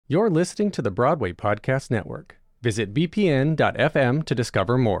You're listening to the Broadway Podcast Network. Visit bpn.fm to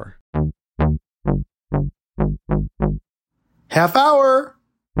discover more. Half hour.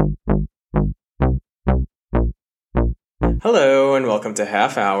 Hello, and welcome to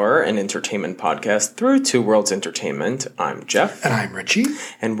Half Hour, an entertainment podcast through Two Worlds Entertainment. I'm Jeff. And I'm Richie.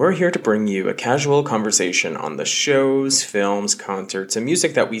 And we're here to bring you a casual conversation on the shows, films, concerts, and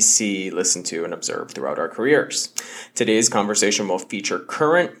music that we see, listen to, and observe throughout our careers. Today's conversation will feature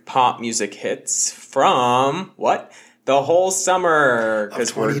current pop music hits from, the whole summer. Of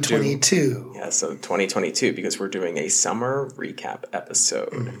 2022. So 2022, because we're doing a summer recap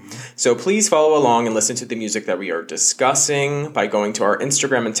episode. So please follow along and listen to the music that we are discussing by going to our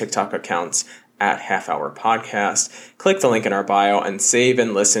Instagram and TikTok accounts at Half Hour Podcast. Click the link in our bio and save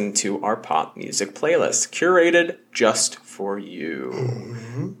and listen to our pop music playlist, curated just for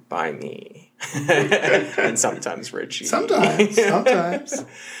you by me. And sometimes Richie. Sometimes.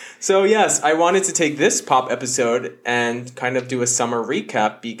 So yes, I wanted to take this pop episode and kind of do a summer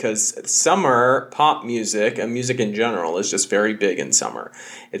recap because summer pop music and music in general is just very big in summer.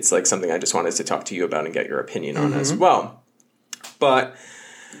 It's like something I just wanted to talk to you about and get your opinion on as well. But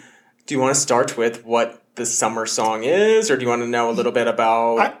do you want to start with what the summer song is, or do you want to know a little bit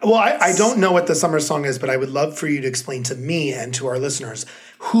about... I don't know what the summer song is, but I would love for you to explain to me and to our listeners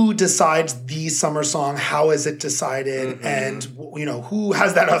who decides the summer song, how is it decided, and who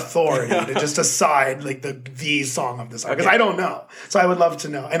has that authority to just decide like the song of the summer. Because I don't know. So I would love to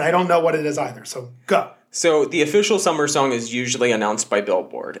know. And I don't know what it is either. So go. So the official summer song is usually announced by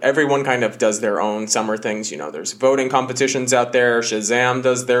Billboard. Everyone kind of does their own summer things. You know, there's voting competitions out there. Shazam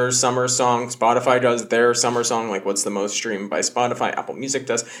does their summer song. Spotify does their summer song, like what's the most streamed by Spotify. Apple Music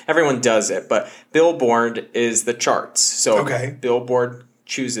does. Everyone does it. But Billboard is the charts. So Billboard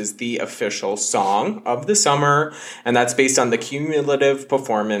chooses the official song of the summer, and that's based on the cumulative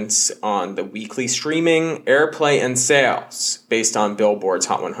performance on the weekly streaming, airplay, and sales based on Billboard's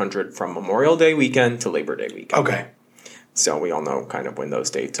Hot 100 from Memorial Day weekend to Labor Day weekend. Okay. So we all know kind of when those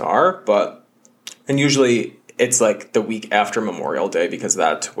dates are, and usually it's like the week after Memorial Day because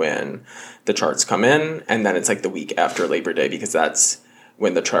that's when the charts come in, and then it's like the week after Labor Day because that's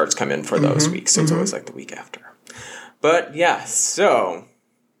when the charts come in for those weeks. So it's always like the week after. But yeah, so...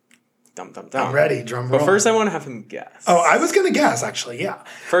 I'm ready. Drum roll. But first I want to have him guess. Oh, I was going to guess, actually, yeah.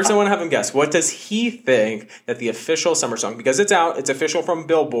 First I want to have him guess. What does he think that the official summer song, because it's out, it's official from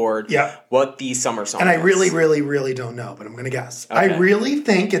Billboard, what the summer song is. And I is. really don't know, but I'm going to guess. Okay. I really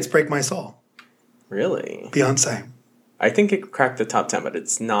think it's Break My Soul. Really? Beyonce. I think it cracked the top 10, but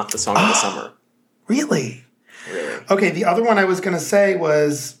it's not the song of the summer. Really? Okay, the other one I was going to say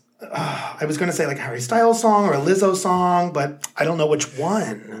was... I was going to say like Harry Styles song or a Lizzo song, but I don't know which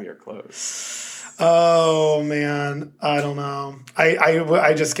one. Oh, you're close. Oh, man. I don't know.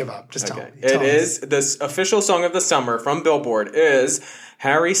 I just give up. Just tell me. It is. This official song of the summer from Billboard is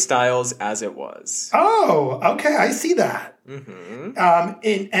Harry Styles' As It Was. Oh, okay. I see that.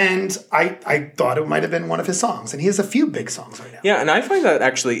 And I thought it might have been one of his songs. And he has a few big songs right now. Yeah, and I find that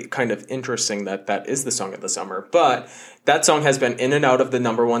actually kind of interesting that is the song of the summer. But that song has been in and out of the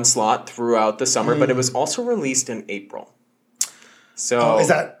number one slot throughout the summer, but it was also released in April. So is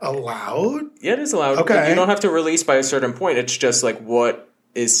that allowed? Yeah, it is allowed. Okay. You don't have to release by a certain point. It's just like what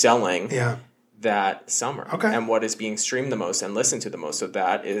is selling that summer. Okay. And what is being streamed the most and listened to the most of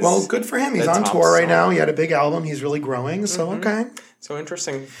that is... Well, good for him. He's on tour right now. He had a big album. He's really growing. So, okay. So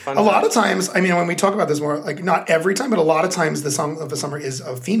interesting. Fun a lot of times, I mean, when we talk about this more, like not every time, but a lot of times the song of the summer is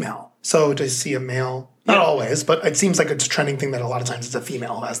a female. So to see a male, not always, but it seems like it's a trending thing that a lot of times it's a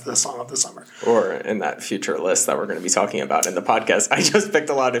female who has the song of the summer. Or in that future list that we're going to be talking about in the podcast, I just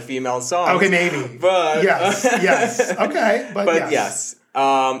picked a lot of female songs. Okay, maybe. But yes. Okay, but yes.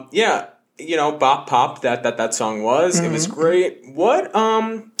 You know, Bop Pop, that song was. It was great. What,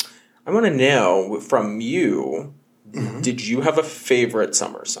 I want to know from you, did you have a favorite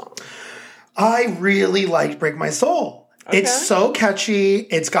summer song? I really liked Break My Soul. Okay. It's so catchy.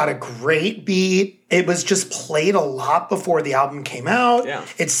 It's got a great beat. It was just played a lot before the album came out. Yeah.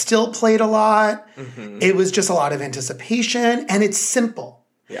 It's still played a lot. It was just a lot of anticipation, and it's simple.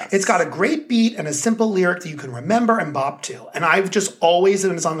 Yes. It's got a great beat and a simple lyric that you can remember and bop to. And I've just always,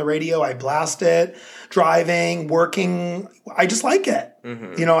 when it's on the radio, I blast it, driving, working. I just like it.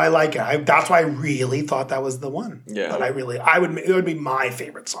 You know, I like it. That's why I really thought that was the one. Yeah. But it would be my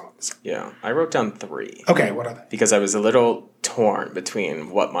favorite song. Yeah. I wrote down 3. Okay, what are they? Because I was a little torn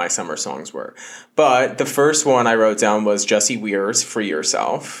between what my summer songs were. But the first one I wrote down was Jessie Weir's Free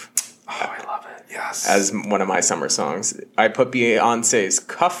Yourself. Oh, I love it. Yes. As one of my summer songs. I put Beyonce's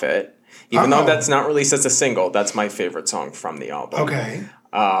Cuff It. Even though that's not released as a single, that's my favorite song from the album. Okay.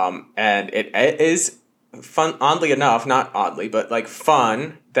 And it is fun, oddly enough, not oddly, but like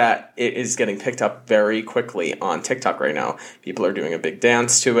fun that it is getting picked up very quickly on TikTok right now. People are doing a big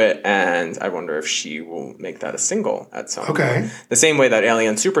dance to it, and I wonder if she will make that a single at some point. The same way that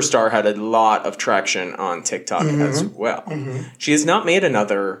Alien Superstar had a lot of traction on TikTok as well. She has not made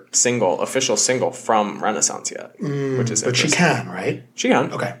another official single from Renaissance yet, which is But she can, right? She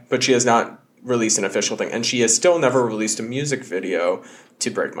can. Okay. But she has not released an official thing, and she has still never released a music video to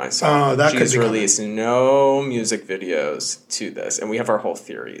Break My Soul. Oh, that She's released no music videos to this, and we have our whole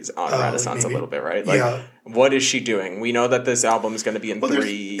theories on Renaissance a little bit, right? Like, what is she doing? We know that this album is going to be in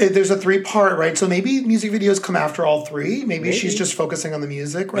three. There's a 3-part, right? So maybe music videos come after all 3. Maybe she's just focusing on the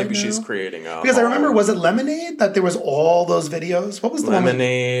music right now. Maybe she's creating a Because I remember, was it Lemonade that there was all those videos? What was the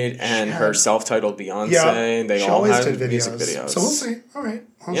Lemonade and her self-titled Beyonce? Yeah, they all had music videos. So we'll see. All right.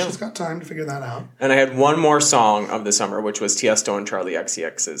 Well, she's got time to figure that out. And I had one more song of the summer, which was Tiesto and Charlie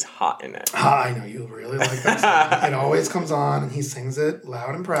XCX's Hot in It. I know you really like that song. It always comes on, and he sings it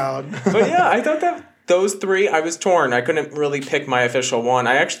loud and proud. But yeah, I thought that those 3, I was torn. I couldn't really pick my official one.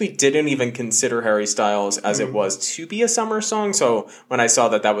 I actually didn't even consider Harry Styles as it was to be a summer song. So when I saw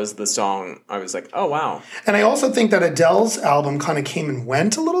that was the song, I was like, oh, wow. And I also think that Adele's album kind of came and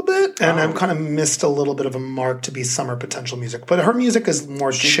went a little bit, and I've kind of missed a little bit of a mark to be summer potential music. But her music is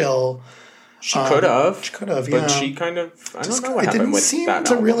more chill. She could have. Yeah. But she kind of, I don't know what happened with that It didn't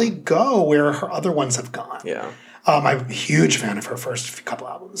seem to really go where her other ones have gone. Yeah. I'm a huge fan of her first couple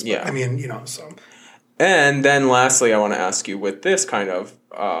albums. But, I mean, so... And then lastly, I want to ask you with this kind of,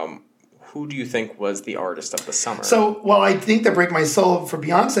 who do you think was the artist of the summer? So, well, I think that Break My Soul for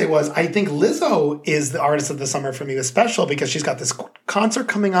Beyonce I think Lizzo is the artist of the summer for me, especially because she's got this concert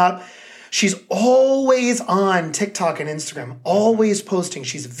coming up. She's always on TikTok and Instagram, always posting.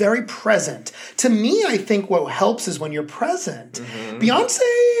 She's very present. To me, I think what helps is when you're present. Beyonce,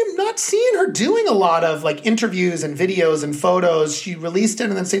 I'm not seeing her doing a lot of like interviews and videos and photos. She released it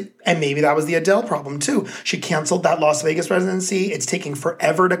and then said, and maybe that was the Adele problem too. She canceled that Las Vegas residency. It's taking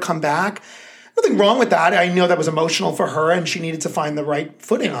forever to come back. Nothing wrong with that. I know that was emotional for her and she needed to find the right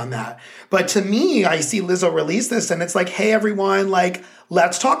footing on that. But to me, I see Lizzo release this and it's like, hey, everyone, like,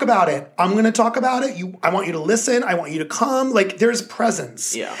 let's talk about it. I'm going to talk about it. I want you to listen. I want you to come. Like, there's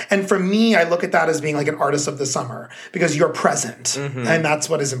presence. Yeah. And for me, I look at that as being like an artist of the summer because you're present. And that's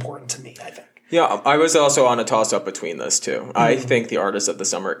what is important to me, I think. Yeah, I was also on a toss-up between this two. I think the artist of the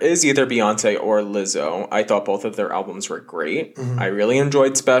summer is either Beyonce or Lizzo. I thought both of their albums were great. I really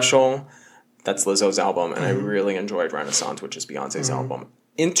enjoyed Special. That's Lizzo's album. And I really enjoyed Renaissance, which is Beyonce's album.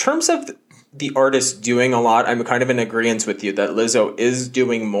 In terms of the artist doing a lot, I'm kind of in agreement with you that Lizzo is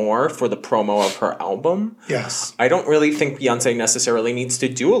doing more for the promo of her album. Yes. I don't really think Beyonce necessarily needs to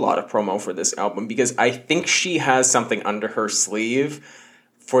do a lot of promo for this album because I think she has something under her sleeve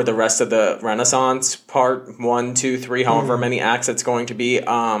for the rest of the Renaissance part 1, 2, 3, however many acts it's going to be,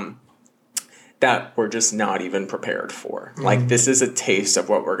 that we're just not even prepared for. Like, this is a taste of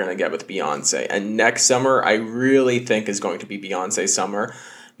what we're going to get with Beyonce. And next summer, I really think is going to be Beyonce's summer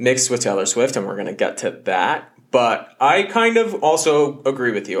mixed with Taylor Swift, and we're going to get to that. But I kind of also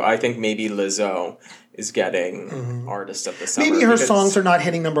agree with you. I think maybe Lizzo is getting artist of the summer. Maybe her songs are not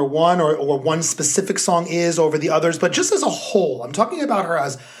hitting number 1 or one specific song is over the others, but just as a whole, I'm talking about her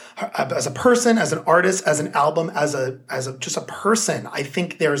as a person, as an artist, as an album, as just a person. I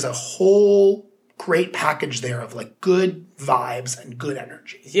think there's a whole great package there of like good vibes and good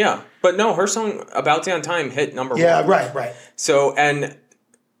energy. Yeah, but no, her song About Damn Time hit number 1. Yeah, right. So, and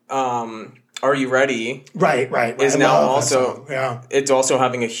Are You Ready? Right. Is now also, it's also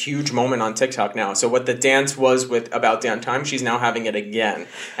having a huge moment on TikTok now. So what the dance was with About Damn Time, she's now having it again.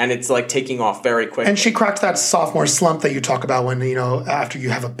 And it's like taking off very quickly. And she cracked that sophomore slump that you talk about when, after you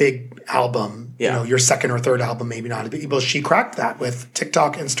have a big album, your second or third album, maybe not. But she cracked that with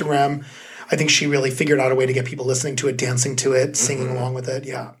TikTok, Instagram. I think she really figured out a way to get people listening to it, dancing to it, singing along with it.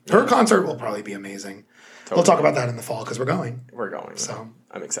 Yeah. Her concert will probably be amazing. Totally. We'll talk about that in the fall because we're going. So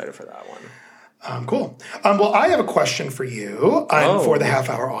I'm excited for that one. Cool. Well, I have a question for you and for the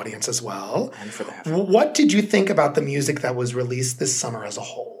half-hour audience as well. And for the What did you think about the music that was released this summer as a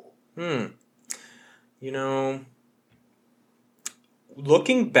whole?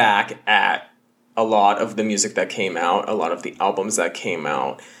 Looking back at a lot of the music that came out, a lot of the albums that came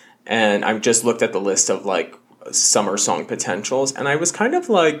out, and I've just looked at the list of like summer song potentials, and I was kind of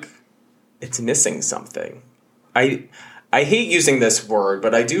like, it's missing something. I hate using this word,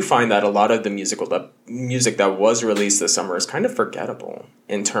 but I do find that a lot of the music that was released this summer is kind of forgettable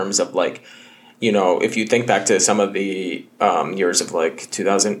in terms of like, you know, if you think back to some of the years of like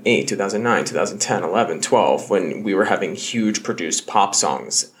 2008, 2009, 2010, 11, 12, when we were having huge produced pop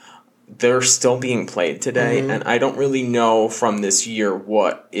songs, they're still being played today. Mm-hmm. And I don't really know from this year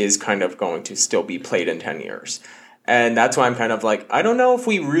what is kind of going to still be played in 10 years. And that's why I'm kind of like, I don't know if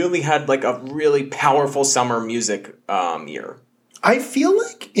we really had like a really powerful summer music year. I feel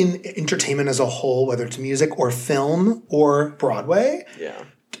like in entertainment as a whole, whether it's music or film or Broadway,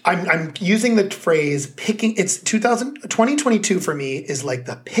 I'm using the phrase picking. It's 2022 for me is like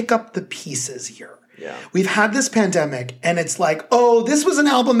the pick up the pieces year. Yeah. We've had this pandemic and it's like, oh, this was an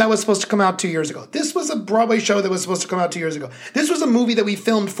album that was supposed to come out 2 years ago. This was a Broadway show that was supposed to come out 2 years ago. This was a movie that we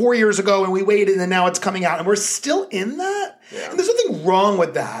filmed 4 years ago and we waited and now it's coming out and we're still in that. Yeah. And there's nothing wrong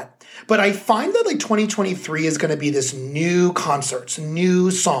with that. But I find that like 2023 is going to be this new concerts,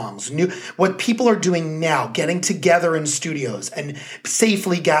 new songs, new what people are doing now, getting together in studios and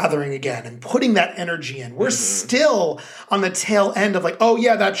safely gathering again and putting that energy in. We're still on the tail end of like, oh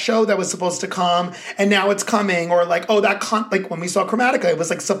yeah, that show that was supposed to come and now it's coming, or like, oh like when we saw Chromatica, it was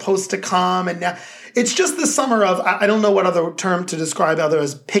like supposed to come and now it's just the summer of I don't know what other term to describe other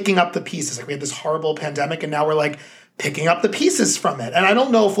as picking up the pieces. Like we had this horrible pandemic and now we're like picking up the pieces from it. And I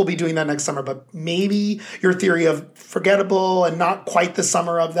don't know if we'll be doing that next summer, but maybe your theory of forgettable and not quite the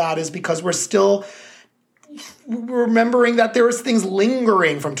summer of that is because we're still remembering that there was things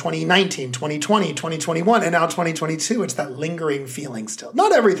lingering from 2019, 2020, 2021, and now 2022. It's that lingering feeling still.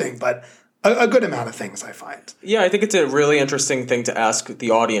 Not everything, but a good amount of things, I find. Yeah, I think it's a really interesting thing to ask the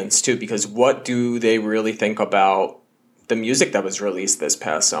audience, too, because what do they really think about the music that was released this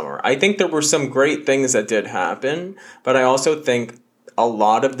past summer? I think there were some great things that did happen, but I also think a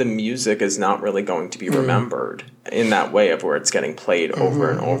lot of the music is not really going to be remembered in that way of where it's getting played over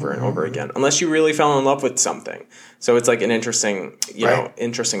and over and over again, unless you really fell in love with something. So it's like an interesting,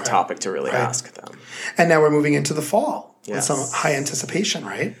 interesting topic to really ask them. And now we're moving into the fall with some high anticipation,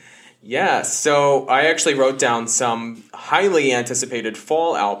 right? Yeah, so I actually wrote down some highly anticipated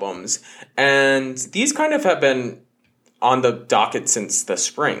fall albums, and these kind of have been on the docket since the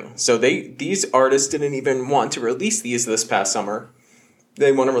spring. So these artists didn't even want to release these this past summer.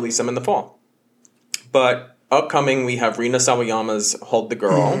 They want to release them in the fall. But upcoming, we have Rina Sawayama's Hold the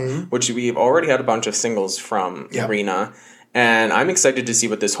Girl, which we've already had a bunch of singles from Rina. And I'm excited to see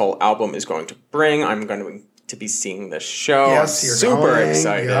what this whole album is going to bring. I'm going to be seeing this show. Yes, you're super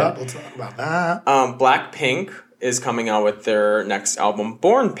excited. Yeah, we'll talk about that. Blackpink is coming out with their next album,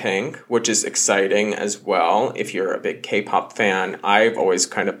 Born Pink, which is exciting as well. If you're a big K-pop fan, I've always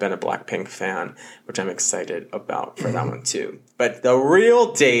kind of been a Blackpink fan, which I'm excited about for that one too. But the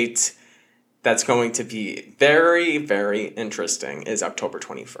real date that's going to be very, very interesting is October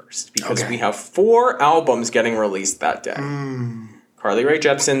 21st, because we have 4 albums getting released that day. Carly Rae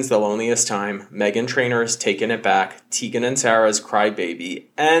Jepsen's The Loneliest Time, Meghan Trainor's Taking It Back, Tegan and Sara's Cry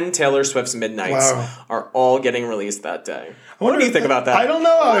Baby, and Taylor Swift's Midnights are all getting released that day. What do you think about that? I don't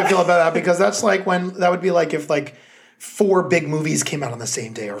know how I feel about that, because that's like when that would be like if like 4 big movies came out on the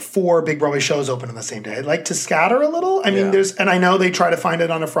same day or 4 big Broadway shows open on the same day. I'd like to scatter a little. I mean, and I know they try to find it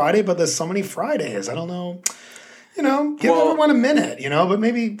on a Friday, but there's so many Fridays. I don't know. Give everyone a minute, but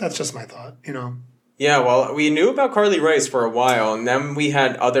maybe that's just my thought, Yeah, well, we knew about Carly Rae's for a while, and then we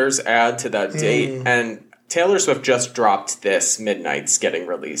had others add to that date, and Taylor Swift just dropped this Midnights getting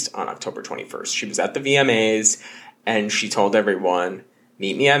released on October 21st. She was at the VMAs, and she told everyone,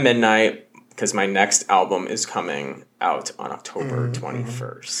 meet me at midnight, because my next album is coming out on October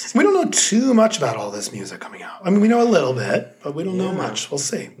 21st. We don't know too much about all this music coming out. I mean, we know a little bit, but we don't know much. We'll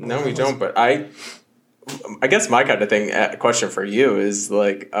see. No, we don't, but I guess my kind of question for you is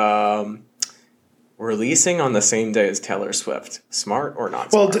like, releasing on the same day as Taylor Swift, smart or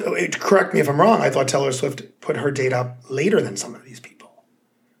not smart? Well, correct me if I'm wrong. I thought Taylor Swift put her date up later than some of these people.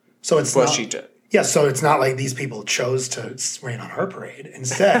 So it's she did. Yeah, so it's not like these people chose to rain on her parade.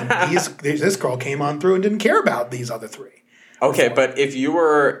 Instead, this girl came on through and didn't care about these other 3. Okay, but if you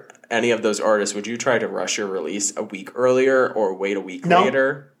were any of those artists, would you try to rush your release a week earlier or wait a week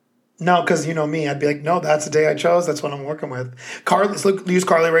later? No, because you know me, I'd be like, no, that's the day I chose. That's what I'm working with. Use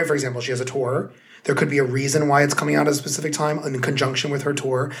Carly Rae, for example. She has a tour. There could be a reason why it's coming out at a specific time in conjunction with her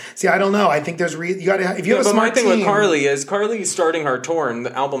tour. See, I don't know. I think there's you got to if you have a smart team. But my thing with Carly is Carly's starting her tour and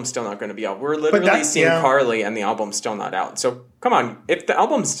the album's still not going to be out. We're literally seeing Carly and the album's still not out. So come on, if the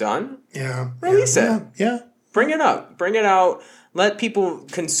album's done, release it. Yeah. Bring it up. Bring it out. let people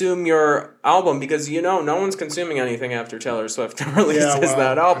consume your album because, no one's consuming anything after Taylor Swift releases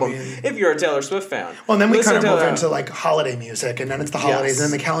that album. If you're a Taylor Swift fan. Well, and then we kind of move into like holiday music, and then it's the holidays,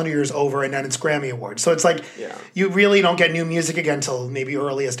 and then the calendar year's over, and then it's Grammy Awards. So it's like you really don't get new music again until maybe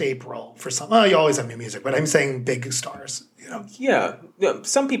earliest April for some. Well, you always have new music, but I'm saying big stars. Yeah,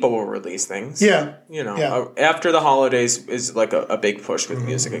 some people will release things. Yeah. After the holidays is like a big push with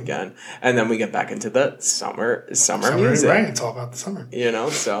music again. And then we get back into the summer music. Right, it's all about the summer.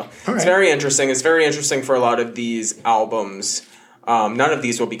 So it's very interesting. It's very interesting for a lot of these albums. None of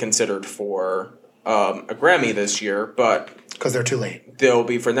these will be considered for a Grammy this year, but... Because they're too late. They'll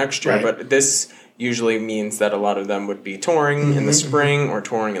be for next year, but this usually means that a lot of them would be touring in the spring or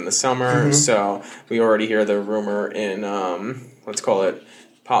touring in the summer. So we already hear the rumor in, let's call it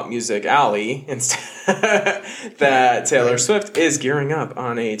Pop Music Alley, that Taylor Swift is gearing up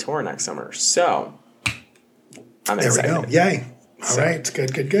on a tour next summer. So I'm excited. There we go. Yay. All right.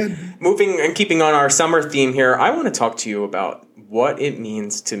 Good. Moving and keeping on our summer theme here, I want to talk to you about what it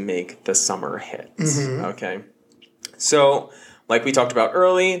means to make the summer hits. Okay. So... like we talked about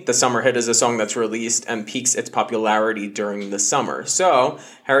early, the summer hit is a song that's released and peaks its popularity during the summer. So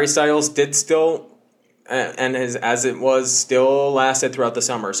Harry Styles did still, and as it was, still lasted throughout the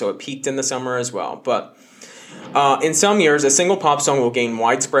summer. So it peaked in the summer as well. But in some years, a single pop song will gain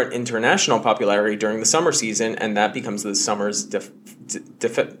widespread international popularity during the summer season, and that becomes the summer's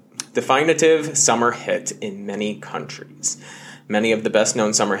definitive summer hit in many countries. Many of the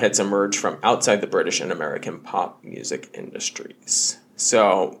best-known summer hits emerge from outside the British and American pop music industries.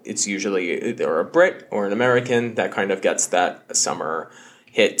 So it's usually either a Brit or an American that kind of gets that summer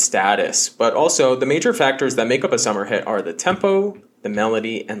hit status. But also, the major factors that make up a summer hit are the tempo, the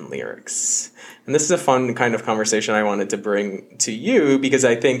melody, and lyrics. And this is a fun kind of conversation I wanted to bring to you because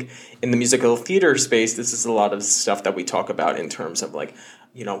I think in the musical theater space, this is a lot of stuff that we talk about in terms of like,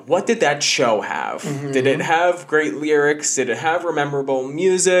 what did that show have? Did it have great lyrics? Did it have memorable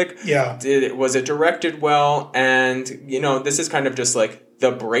music? Yeah. Was it directed well? And, this is kind of just like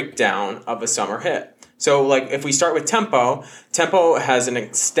the breakdown of a summer hit. So, like, if we start with tempo has an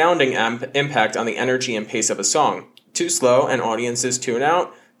astounding impact on the energy and pace of a song. Too slow and audiences tune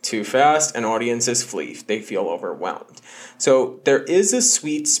out. Too fast and audiences flee. They feel overwhelmed. So there is a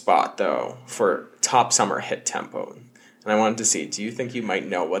sweet spot, though, for top summer hit tempo. And I wanted to see, do you think you might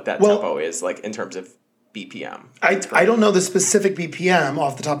know what that tempo is, like, in terms of BPM? I don't know the specific BPM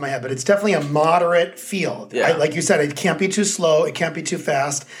off the top of my head, but it's definitely a moderate feel. Yeah. Like you said, it can't be too slow. It can't be too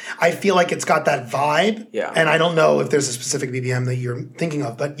fast. I feel like it's got that vibe. Yeah. And I don't know if there's a specific BPM that you're thinking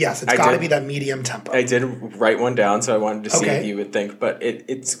of, but yes, it's got to be that medium tempo. I did write one down, so I wanted to see if you would think. But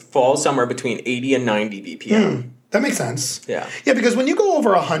it falls somewhere between 80 and 90 BPM. That makes sense. Yeah. Yeah, because when you go over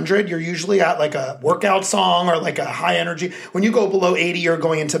 100, you're usually at like a workout song or like a high energy. When you go below 80, you're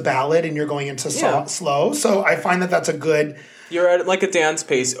going into ballad and you're going into slow. So I find that that's a good... You're at like a dance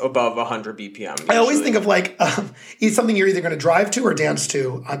pace above 100 BPM. Usually. I always think of like it's something you're either going to drive to or dance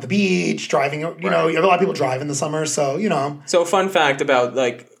to on the beach, driving. You know, you have a lot of people drive in the summer, so So fun fact about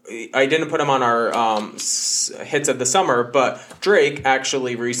like... I didn't put him on our hits of the summer, but Drake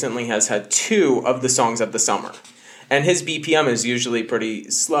actually recently has had 2 of the songs of the summer. And his BPM is usually pretty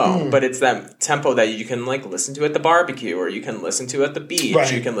slow, but it's that tempo that you can like listen to at the barbecue or you can listen to at the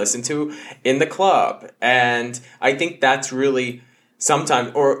beach, you can listen to in the club. And I think that's really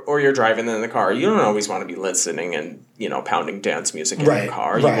sometimes, or you're driving in the car, you don't always want to be listening and, pounding dance music in your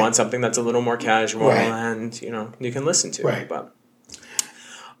car. You want something that's a little more casual and, you can listen to it. But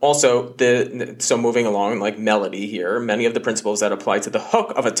also, so moving along, like melody here, many of the principles that apply to the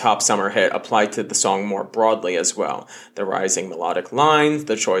hook of a top summer hit apply to the song more broadly as well. The rising melodic lines,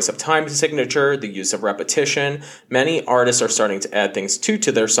 the choice of time signature, the use of repetition. Many artists are starting to add things to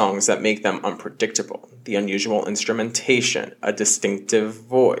their songs that make them unpredictable. The unusual instrumentation, a distinctive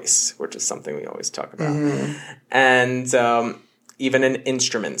voice, which is something we always talk about. And even an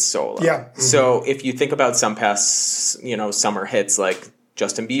instrument solo. Yeah. So if you think about some past, summer hits like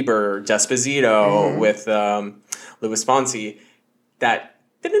Justin Bieber, Despacito with Louis Fonsi, that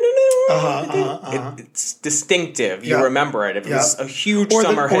it's distinctive. You remember it. It was a huge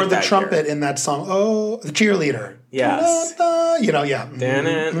summer hit. Or the trumpet in that song. Oh, the cheerleader. Yes.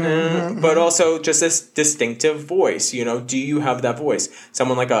 But also just this distinctive voice. Do you have that voice?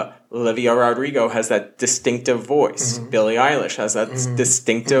 Someone like Olivia Rodrigo has that distinctive voice. Billie Eilish has that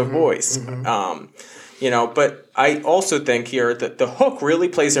distinctive voice. But I also think here that the hook really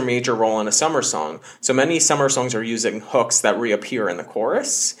plays a major role in a summer song. So many summer songs are using hooks that reappear in the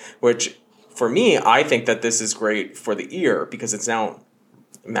chorus, which for me, I think that this is great for the ear because it's now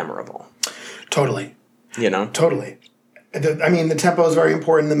memorable. Totally. Totally. The tempo is very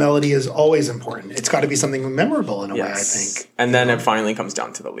important. The melody is always important. It's got to be something memorable in a way, I think. And then it finally comes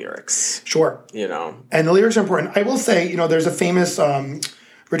down to the lyrics. Sure. And the lyrics are important. I will say, there's a famous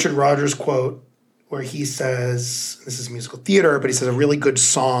Richard Rodgers quote where he says, this is musical theater, but he says a really good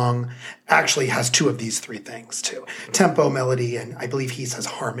song actually has two of these three things too. Tempo, melody, and I believe he says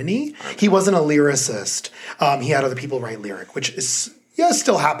harmony. He wasn't a lyricist. He had other people write lyric, which is,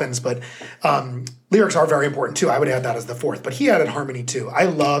 still happens, but lyrics are very important too. I would add that as the fourth, but he added harmony too. I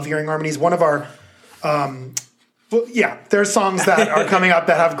love hearing harmonies. One of our, there's songs that are coming up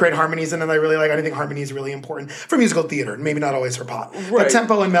that have great harmonies in them I really like. I think harmony is really important for musical theater, maybe not always for pop. Right. But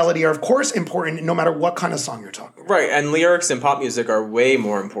tempo and melody are, of course, important no matter what kind of song you're talking about. Right, and lyrics in pop music are way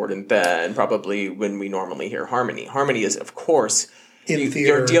more important than probably when we normally hear harmony. Harmony is, of course,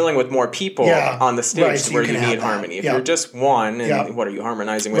 you're dealing with more people on the stage so where you need harmony. If you're just one, and what are you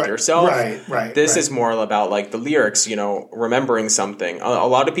harmonizing with yourself? This is more about like the lyrics, remembering something. A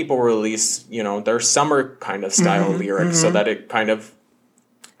lot of people release, their summer kind of style lyrics so that it kind of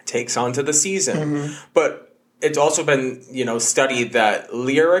takes on to the season. But it's also been, studied that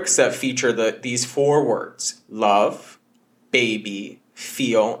lyrics that feature these four words, love, baby,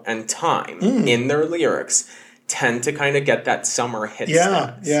 feel, and time in their lyrics tend to kind of get that summer hit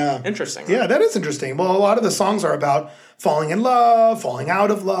status. Interesting. Right? Yeah, that is interesting. Well, a lot of the songs are about falling in love, falling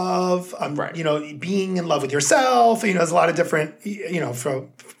out of love, being in love with yourself. There's a lot of different,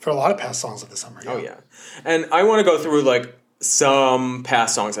 for a lot of past songs of the summer. Oh, yeah. And I want to go through, like, some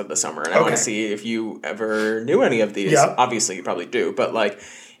past songs of the summer, and I want to see if you ever knew any of these. Yep. Obviously, you probably do, but, like,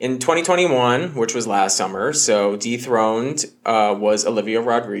 in 2021, which was last summer, so Dethroned was Olivia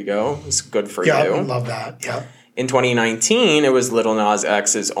Rodrigo. It's good for you. Yeah, I love that. Yeah. In 2019, it was Lil Nas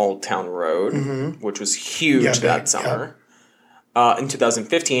X's Old Town Road, which was huge that summer. In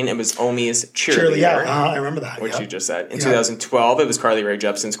 2015, it was Omi's Cheerleader. I remember that. Which you just said. In 2012, it was Carly Rae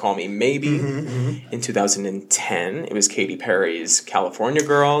Jepsen's Call Me Maybe. In 2010, it was Katy Perry's California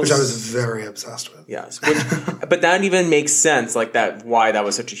Girls. Which I was very obsessed with. Yes. But that even makes sense, like that, why that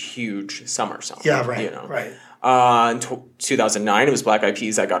was such a huge summer song. Yeah, right. Right. In 2009, it was Black Eyed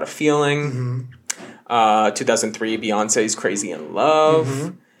Peas' I Got a Feeling. 2003, Beyonce's Crazy in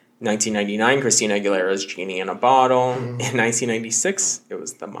Love. 1999, Christina Aguilera's Genie in a Bottle. In 1996, it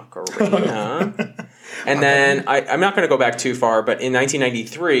was the Macarena. And then, I'm not going to go back too far, but in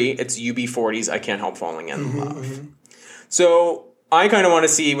 1993, it's UB40's I Can't Help Falling in Love. So I kind of want to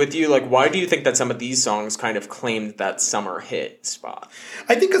see with you, like, why do you think that some of these songs kind of claimed that summer hit spot?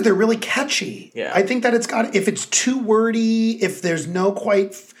 I think because they're really catchy. Yeah. I think that if it's too wordy, if there's no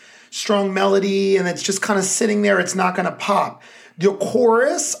quite strong melody and it's just kind of sitting there, it's not going to pop. The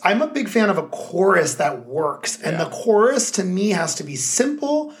chorus, I'm a big fan of a chorus that works. And the chorus to me has to be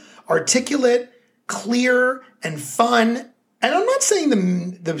simple, articulate, clear, and fun. And I'm not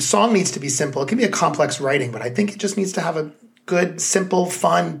saying the song needs to be simple. It can be a complex writing, but I think it just needs to have a good, simple,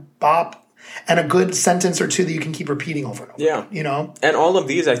 fun bop and a good sentence or two that you can keep repeating over and over. Yeah. And all of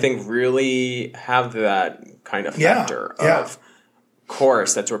these, I think, really have that kind of factor of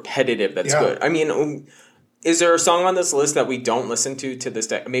chorus that's repetitive, that's good. I mean, is there a song on this list that we don't listen to this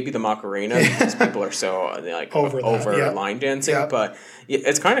day? Maybe the Macarena, because people are so over line dancing, but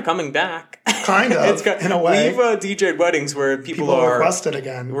it's kind of coming back. Kind of, in a way. We've DJ'd weddings where people are requested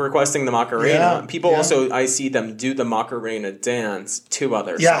again. Requesting the Macarena. People also, I see them do the Macarena dance to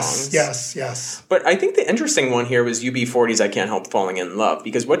other songs. Yes. But I think the interesting one here was UB40's I Can't Help Falling in Love,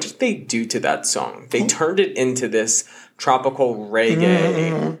 because what did they do to that song? They turned it into this tropical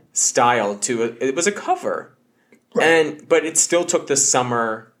reggae style it was a cover. But it still took the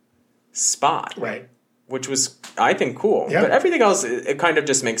summer spot. Right. Which was, I think, cool. Yeah. But everything else, it kind of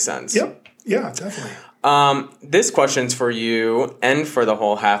just makes sense. Yep. Yeah, definitely. This question's for you and for the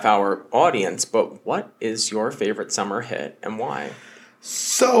whole half-hour audience, but what is your favorite summer hit and why?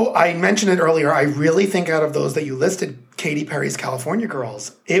 So I mentioned it earlier. I really think out of those that you listed, Katy Perry's California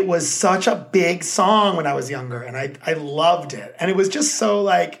Girls. It was such a big song when I was younger, and I loved it. And it was just so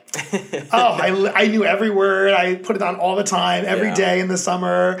like, I knew every word. I put it on all the time, every day in the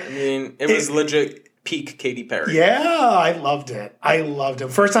summer. I mean, it was legit peak Katy Perry. Yeah, I loved it.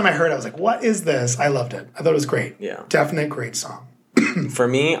 First time I heard it, I was like, what is this? I loved it. I thought it was great. Yeah. Definite great song. For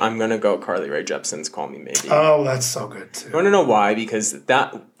me, I'm going to go Carly Rae Jepsen's Call Me Maybe. Oh, that's so good, too. I want to know why, because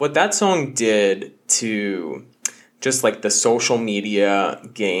what that song did to just like the social media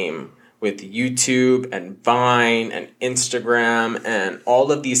game with YouTube and Vine and Instagram and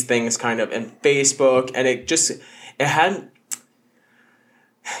all of these things kind of, and Facebook, and it had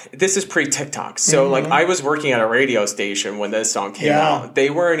This is pre-TikTok. So, like, I was working at a radio station when this song came out. They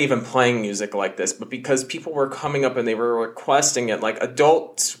weren't even playing music like this, but because people were coming up and they were requesting it, like,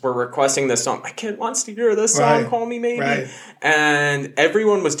 adults were requesting this song. My kid wants to hear this song, Call Me Maybe. Right. And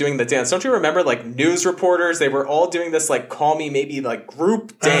everyone was doing the dance. Don't you remember, like, news reporters? They were all doing this, like, Call Me Maybe, like,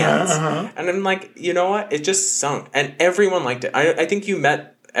 group dance. And I'm like, you know what? It just sunk. And everyone liked it. I think you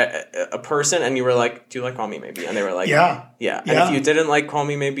met a person and you were like, do you like Call Me Maybe? And they were like, yeah. And if you didn't like Call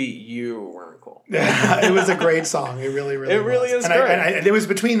Me Maybe, you weren't cool. Yeah, it was a great song. It really is and great. And it was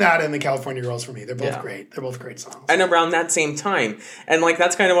between that and the California Girls for me. They're both great. They're both great songs. And around that same time, and like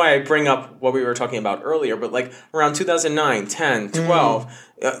that's kind of why I bring up what we were talking about earlier, but like around 2009, 10, 12,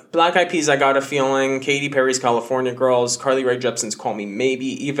 Black Eyed Peas, I Got a Feeling, Katy Perry's California Girls, Carly Rae Jepsen's Call Me Maybe,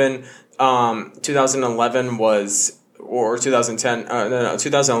 even 2011 was... Or 2010,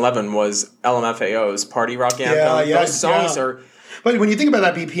 2011 was LMFAO's Party Rock Anthem. Those songs are... But when you think about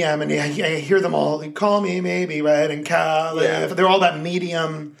that BPM, and I hear them all, like, Call Me Maybe, right, and Cali, they're all that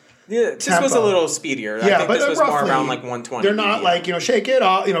medium this tempo. Was a little speedier. I think this was roughly, more around like 120. They're not BPM. Like, Shake It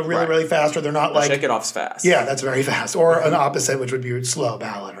Off, really fast, or they're not like... Shake It Off's fast. Yeah, that's very fast. Or an opposite, which would be a slow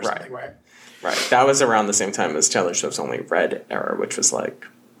ballad or something, right? Right. That was around the same time as Taylor Swift's Only Red era, which was like...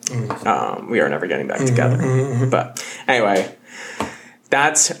 we are never getting back together. But anyway,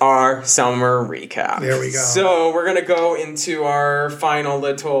 that's our summer recap. There we go. So we're going to go into our final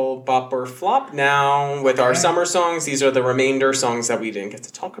little bop or flop now with our summer songs. These are the remainder songs that we didn't get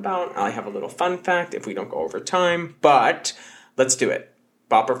to talk about. I have a little fun fact if we don't go over time, but let's do it.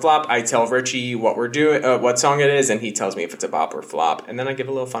 Bop or flop, I tell Richie what we're doing, what song it is, and he tells me if it's a bop or flop, and then I give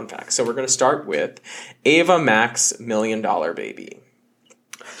a little fun fact. So we're going to start with Ava Max, $1 Million Baby.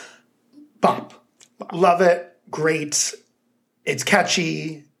 Bop. Love it. Great. It's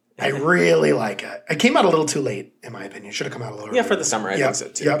catchy. I really like it. It came out a little too late, in my opinion. It should have come out a little earlier. For the summer, I think so,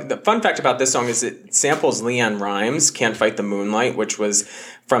 too. The fun fact about this song is it samples LeAnn Rimes' Can't Fight the Moonlight, which was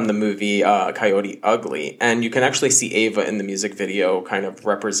from the movie Coyote Ugly. And you can actually see Ava in the music video kind of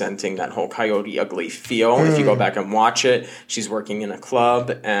representing that whole Coyote Ugly feel. If you go back and watch it, she's working in a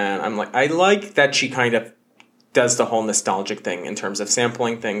club. And I like that she kind of does the whole nostalgic thing in terms of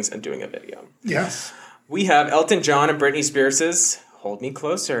sampling things and doing a video. Yes. We have Elton John and Britney Spears' Hold Me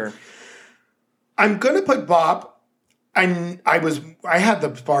Closer. I'm going to put bop. I had the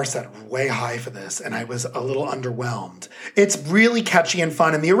bar set way high for this, and I was a little underwhelmed. It's really catchy and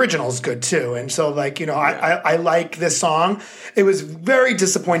fun, and the original is good too. And so, I like this song. It was very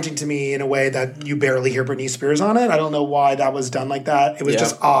disappointing to me in a way that you barely hear Britney Spears on it. I don't know why that was done like that. It was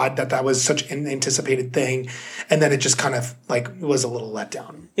just odd that was such an anticipated thing, and then it just kind of was a little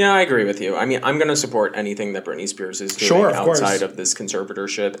letdown. Yeah, I agree with you. I mean, I'm going to support anything that Britney Spears is doing outside of this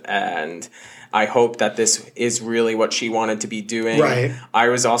conservatorship, and I hope that this is really what she wanted to be doing. Right. I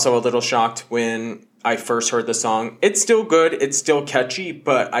was also a little shocked when I first heard the song. It's still good. It's still catchy,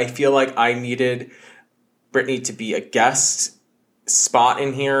 but I feel like I needed Britney to be a guest spot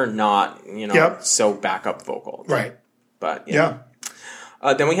in here, not, so backup vocal. Right. But,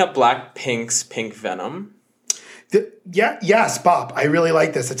 then we have Blackpink's Pink Venom. Yes, bop. I really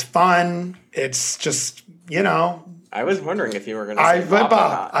like this. It's fun. It's just, I was wondering if you were going to say bop or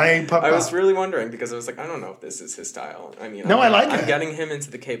not. I was really wondering because I was like, I don't know if this is his style. I mean, I like it. I'm getting him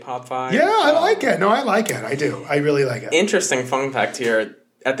into the K-pop vibe. Yeah, I like it. No, I like it. I do. I really like it. Interesting fun fact here.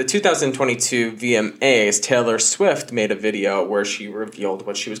 At the 2022 VMAs, Taylor Swift made a video where she revealed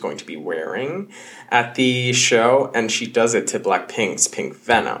what she was going to be wearing at the show, and she does it to Blackpink's Pink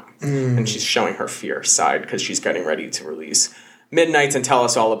Venom. And she's showing her fierce side because she's getting ready to release Midnights and tell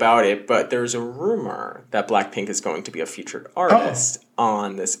us all about it, but there's a rumor that Blackpink is going to be a featured artist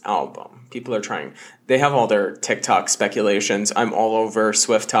on this album. People are they have all their TikTok speculations. I'm all over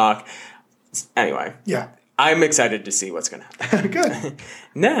Swift Talk. Anyway. Yeah. I'm excited to see what's going to happen. Good.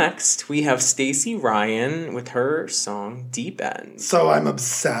 Next, we have Stacey Ryan with her song Deep End. So I'm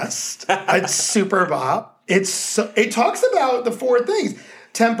obsessed. It's super bop. It talks about the four things: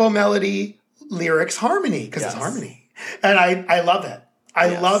 tempo, melody, lyrics, harmony, because it's harmony. And I love it.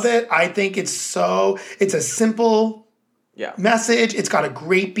 I love it. I think it's a simple message. It's got a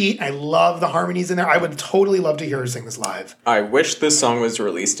great beat. I love the harmonies in there. I would totally love to hear her sing this live. I wish this song was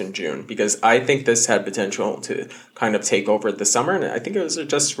released in June because I think this had potential to kind of take over the summer, and I think it was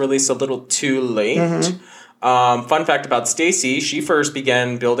just released a little too late. Mm-hmm. Fun fact about Stacey, she first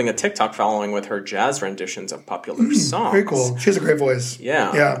began building a TikTok following with her jazz renditions of popular songs. Very cool. She has a great voice.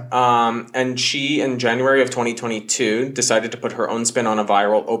 Yeah. And she, in January of 2022, decided to put her own spin on a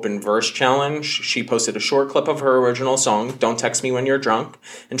viral open verse challenge. She posted a short clip of her original song, Don't Text Me When You're Drunk,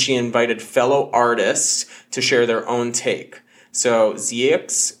 and she invited fellow artists to share their own take. So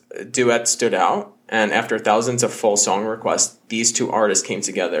Ziek's duet stood out, and after thousands of full song requests, these two artists came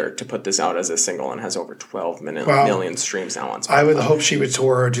together to put this out as a single and has over 12 million streams now on Spotify. I would hope she would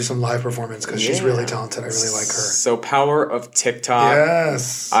tour or do some live performance because she's really talented. I really like her. So power of TikTok.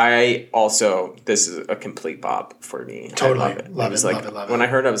 Yes. This is a complete bop for me. Totally. I love it. When I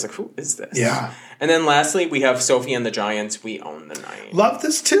heard it, I was like, who is this? Yeah. And then lastly, we have Sophie and the Giants, We Own the Night. Love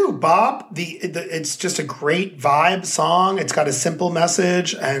this too. Bop. It's just a great vibe song. It's got a simple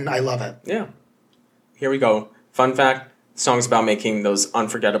message and I love it. Yeah. Here we go. Fun fact, the song's about making those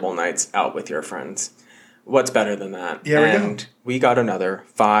unforgettable nights out with your friends. What's better than that? Yeah, we got another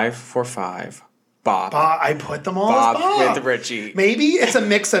 5 for 5. Bop. I put them all as Bop. With Richie. Maybe it's a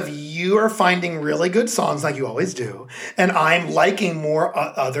mix of you are finding really good songs like you always do, and I'm liking more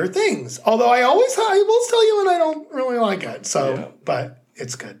other things. Although I will tell you when I don't really like it. So, but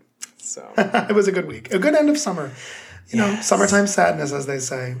it's good. So it was a good week. A good end of summer. You know, summertime sadness, as they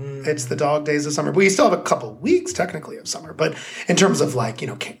say. It's the dog days of summer. We still have a couple weeks, technically, of summer. But in terms of,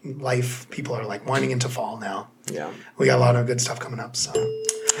 life, people are, winding into fall now. Yeah. We got a lot of good stuff coming up, so.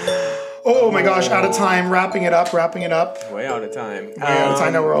 Oh, my gosh, out of time. Wrapping it up. Way out of time. I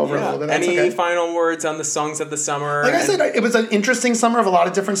know we're over a little bit. That's Any final words on the songs of the summer? Like I said, it was an interesting summer of a lot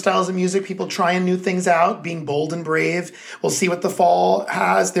of different styles of music. People trying new things out, being bold and brave. We'll see what the fall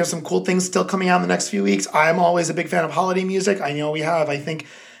has. There's some cool things still coming out in the next few weeks. I'm always a big fan of holiday music. I know we have. I think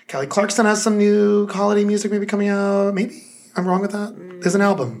Kelly Clarkson has some new holiday music maybe coming out. Maybe I'm wrong with that. There's an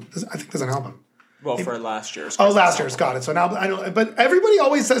album. I think there's an album. Well, for last year's. Last year's, got it. So now I know, but everybody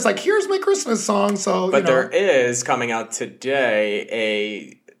always says here's my Christmas song. So, but there is coming out today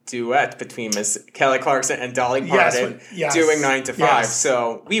a duet between Miss Kelly Clarkson and Dolly Parton doing 9 to 5. Yes.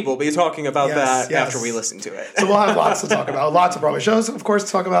 So we will be talking about that after we listen to it. So we'll have lots to talk about, lots of Broadway shows, of course,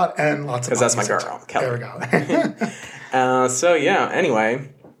 to talk about, and lots of because that's my girl, Kelly. There we go. Anyway.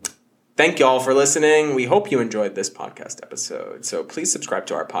 Thank you all for listening. We hope you enjoyed this podcast episode. So please subscribe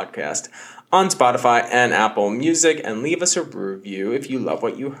to our podcast on Spotify and Apple Music and leave us a review if you love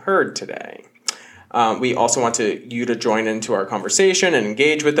what you heard today. We also want you to join into our conversation and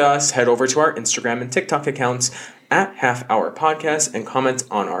engage with us. Head over to our Instagram and TikTok accounts at Half Hour Podcast and comment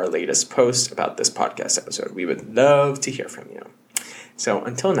on our latest post about this podcast episode. We would love to hear from you. So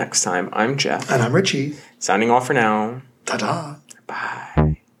until next time, I'm Jeff. And I'm Richie. Signing off for now. Ta-da. Bye.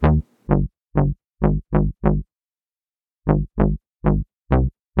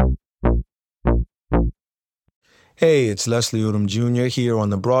 Hey, it's Leslie Odom Jr. here on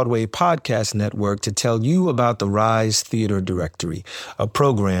the Broadway Podcast Network to tell you about the Rise Theater Directory, a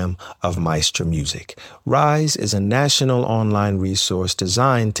program of Maestra Music. Rise is a national online resource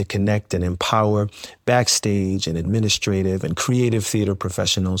designed to connect and empower backstage and administrative and creative theater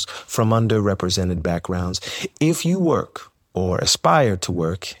professionals from underrepresented backgrounds. If you work or aspire to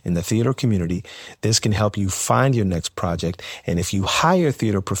work in the theater community, this can help you find your next project. And if you hire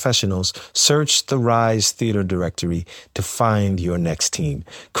theater professionals, search the Rise Theater Directory to find your next team.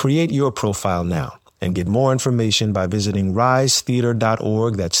 Create your profile now and get more information by visiting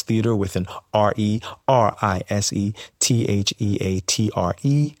risetheater.org. That's theater with an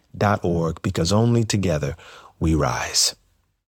RERISETHEATRE.org, because only together we rise.